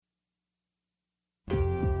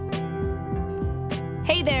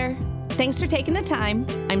Hey there. Thanks for taking the time.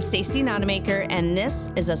 I'm Stacy Nonamaker, and this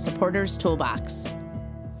is a Supporter's Toolbox.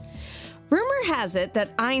 Rumor has it that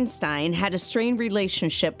Einstein had a strained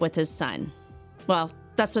relationship with his son. Well,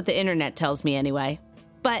 that's what the internet tells me anyway.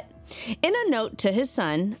 But in a note to his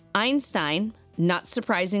son, Einstein, not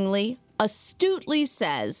surprisingly, astutely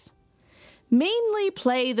says, "Mainly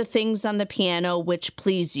play the things on the piano which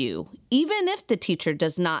please you, even if the teacher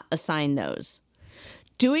does not assign those.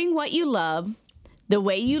 Doing what you love, the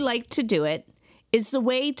way you like to do it, is the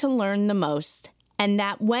way to learn the most, and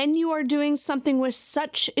that when you are doing something with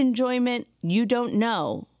such enjoyment, you don't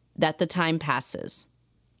know that the time passes."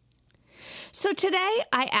 So today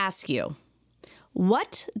I ask you,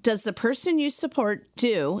 what does the person you support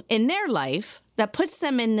do in their life that puts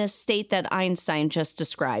them in this state that Einstein just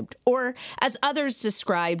described, or as others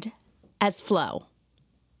described, as flow?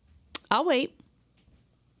 I'll wait.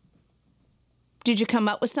 Did you come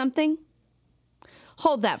up with something?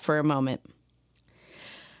 Hold that for a moment.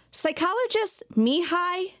 Psychologist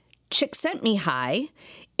Mihai Csikszentmihalyi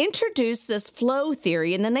introduced this flow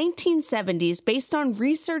theory in the 1970s based on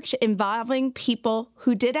research involving people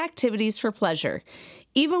who did activities for pleasure,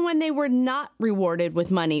 even when they were not rewarded with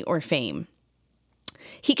money or fame.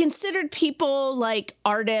 He considered people like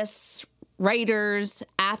artists, writers,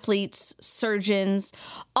 athletes, surgeons,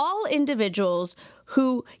 all individuals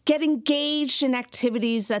who get engaged in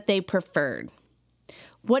activities that they preferred.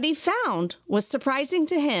 What he found was surprising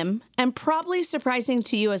to him and probably surprising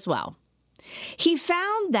to you as well. He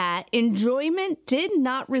found that enjoyment did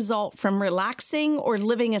not result from relaxing or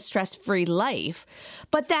living a stress-free life,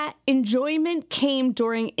 but that enjoyment came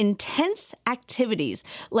during intense activities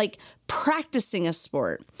like practicing a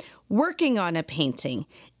sport, working on a painting,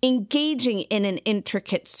 engaging in an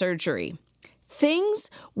intricate surgery.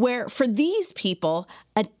 Things where, for these people,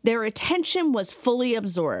 their attention was fully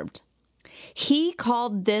absorbed. He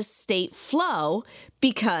called this state flow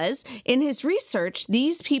because, in his research,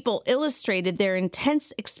 these people illustrated their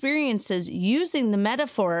intense experiences using the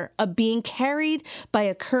metaphor of being carried by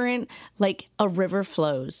a current like a river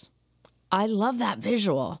flows. I love that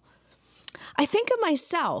visual. I think of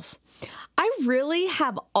myself. I really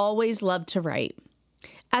have always loved to write.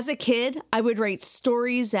 As a kid, I would write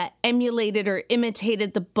stories that emulated or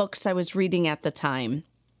imitated the books I was reading at the time.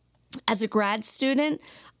 As a grad student,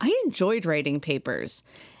 I enjoyed writing papers.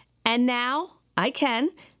 And now I can,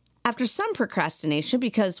 after some procrastination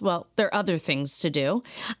because, well, there are other things to do,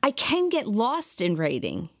 I can get lost in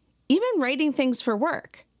writing, even writing things for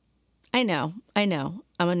work. I know, I'm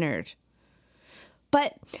a nerd.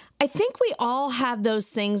 But I think we all have those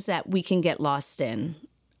things that we can get lost in,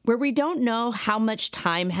 where we don't know how much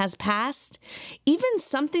time has passed, even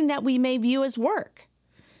something that we may view as work.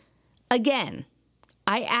 Again,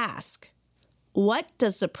 I ask, what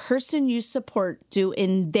does the person you support do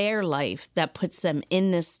in their life that puts them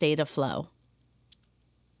in this state of flow?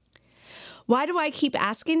 Why do I keep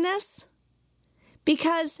asking this?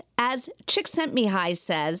 Because, as Csikszentmihalyi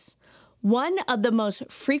says, one of the most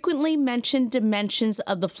frequently mentioned dimensions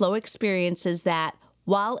of the flow experience is that,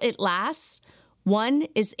 while it lasts, one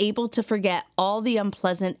is able to forget all the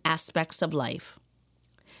unpleasant aspects of life.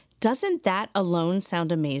 Doesn't that alone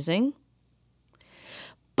sound amazing?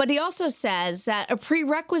 But he also says that a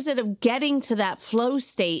prerequisite of getting to that flow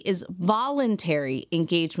state is voluntary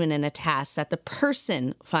engagement in a task that the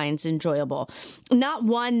person finds enjoyable, not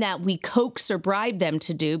one that we coax or bribe them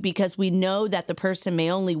to do because we know that the person may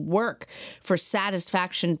only work for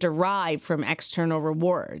satisfaction derived from external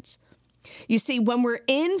rewards. You see, when we're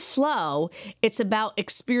in flow, it's about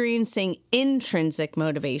experiencing intrinsic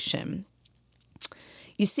motivation.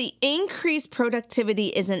 You see, increased productivity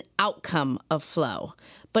is an outcome of flow,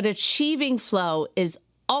 but achieving flow is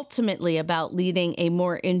ultimately about leading a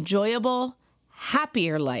more enjoyable,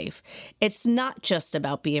 happier life. It's not just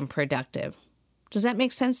about being productive. Does that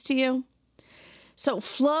make sense to you? So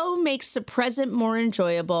flow makes the present more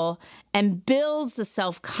enjoyable and builds the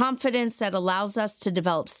self-confidence that allows us to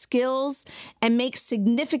develop skills and make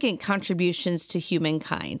significant contributions to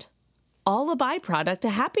humankind. All a byproduct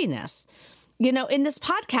of happiness. You know, in this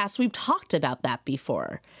podcast, we've talked about that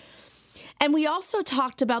before. And we also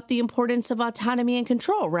talked about the importance of autonomy and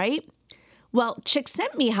control, right? Well,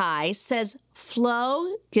 Csikszentmihalyi says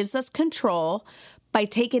flow gives us control by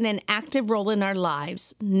taking an active role in our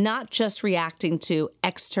lives, not just reacting to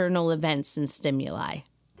external events and stimuli.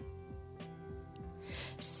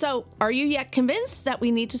 So, are you yet convinced that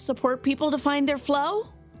we need to support people to find their flow?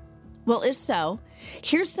 Well, if so,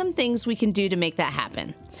 here's some things we can do to make that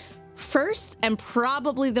happen. First, and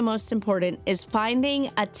probably the most important, is finding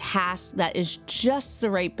a task that is just the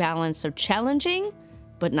right balance of challenging,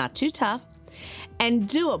 but not too tough, and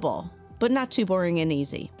doable, but not too boring and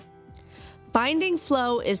easy. Finding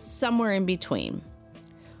flow is somewhere in between.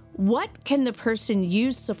 What can the person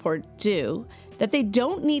you support do that they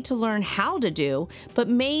don't need to learn how to do, but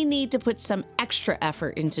may need to put some extra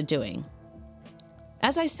effort into doing?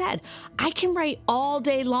 As I said, I can write all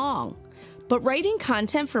day long, but writing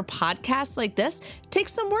content for podcasts like this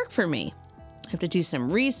takes some work for me. I have to do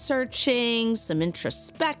some researching, some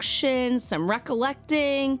introspection, some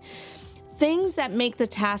recollecting, things that make the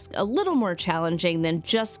task a little more challenging than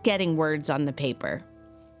just getting words on the paper.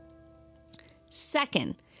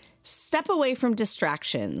 Second, step away from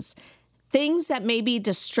distractions, things that may be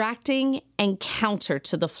distracting and counter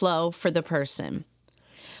to the flow for the person.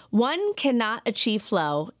 One cannot achieve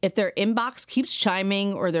flow if their inbox keeps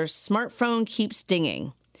chiming or their smartphone keeps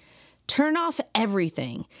dinging. Turn off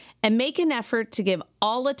everything and make an effort to give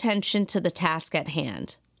all attention to the task at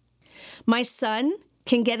hand. My son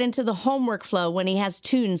can get into the homework flow when he has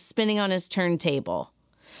tunes spinning on his turntable.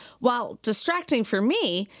 While distracting for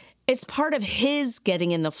me, it's part of his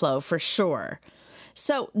getting in the flow for sure.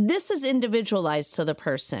 So this is individualized to the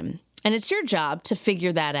person, and it's your job to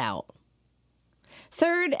figure that out.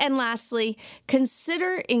 Third and lastly,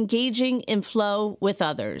 consider engaging in flow with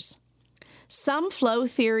others. Some flow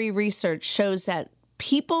theory research shows that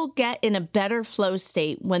people get in a better flow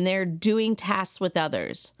state when they're doing tasks with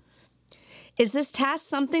others. Is this task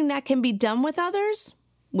something that can be done with others?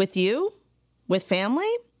 With you? With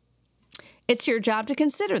family? It's your job to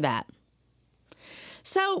consider that.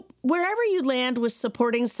 So, wherever you land with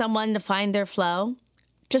supporting someone to find their flow,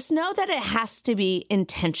 just know that it has to be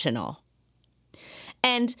intentional.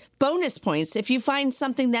 And bonus points if you find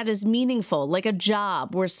something that is meaningful, like a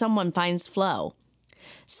job where someone finds flow.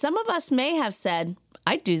 Some of us may have said,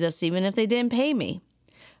 I'd do this even if they didn't pay me.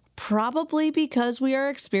 Probably because we are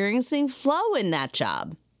experiencing flow in that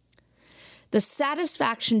job. The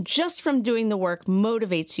satisfaction just from doing the work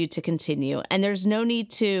motivates you to continue, and there's no need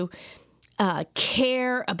to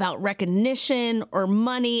care about recognition or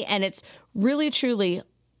money, and it's really, truly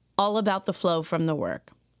all about the flow from the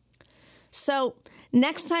work. So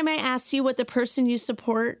next time I ask you what the person you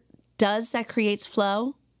support does that creates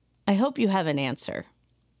flow, I hope you have an answer.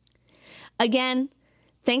 Again,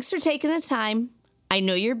 thanks for taking the time. I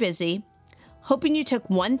know you're busy. Hoping you took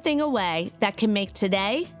one thing away that can make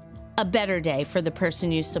today a better day for the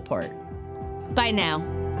person you support. Bye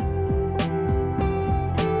now.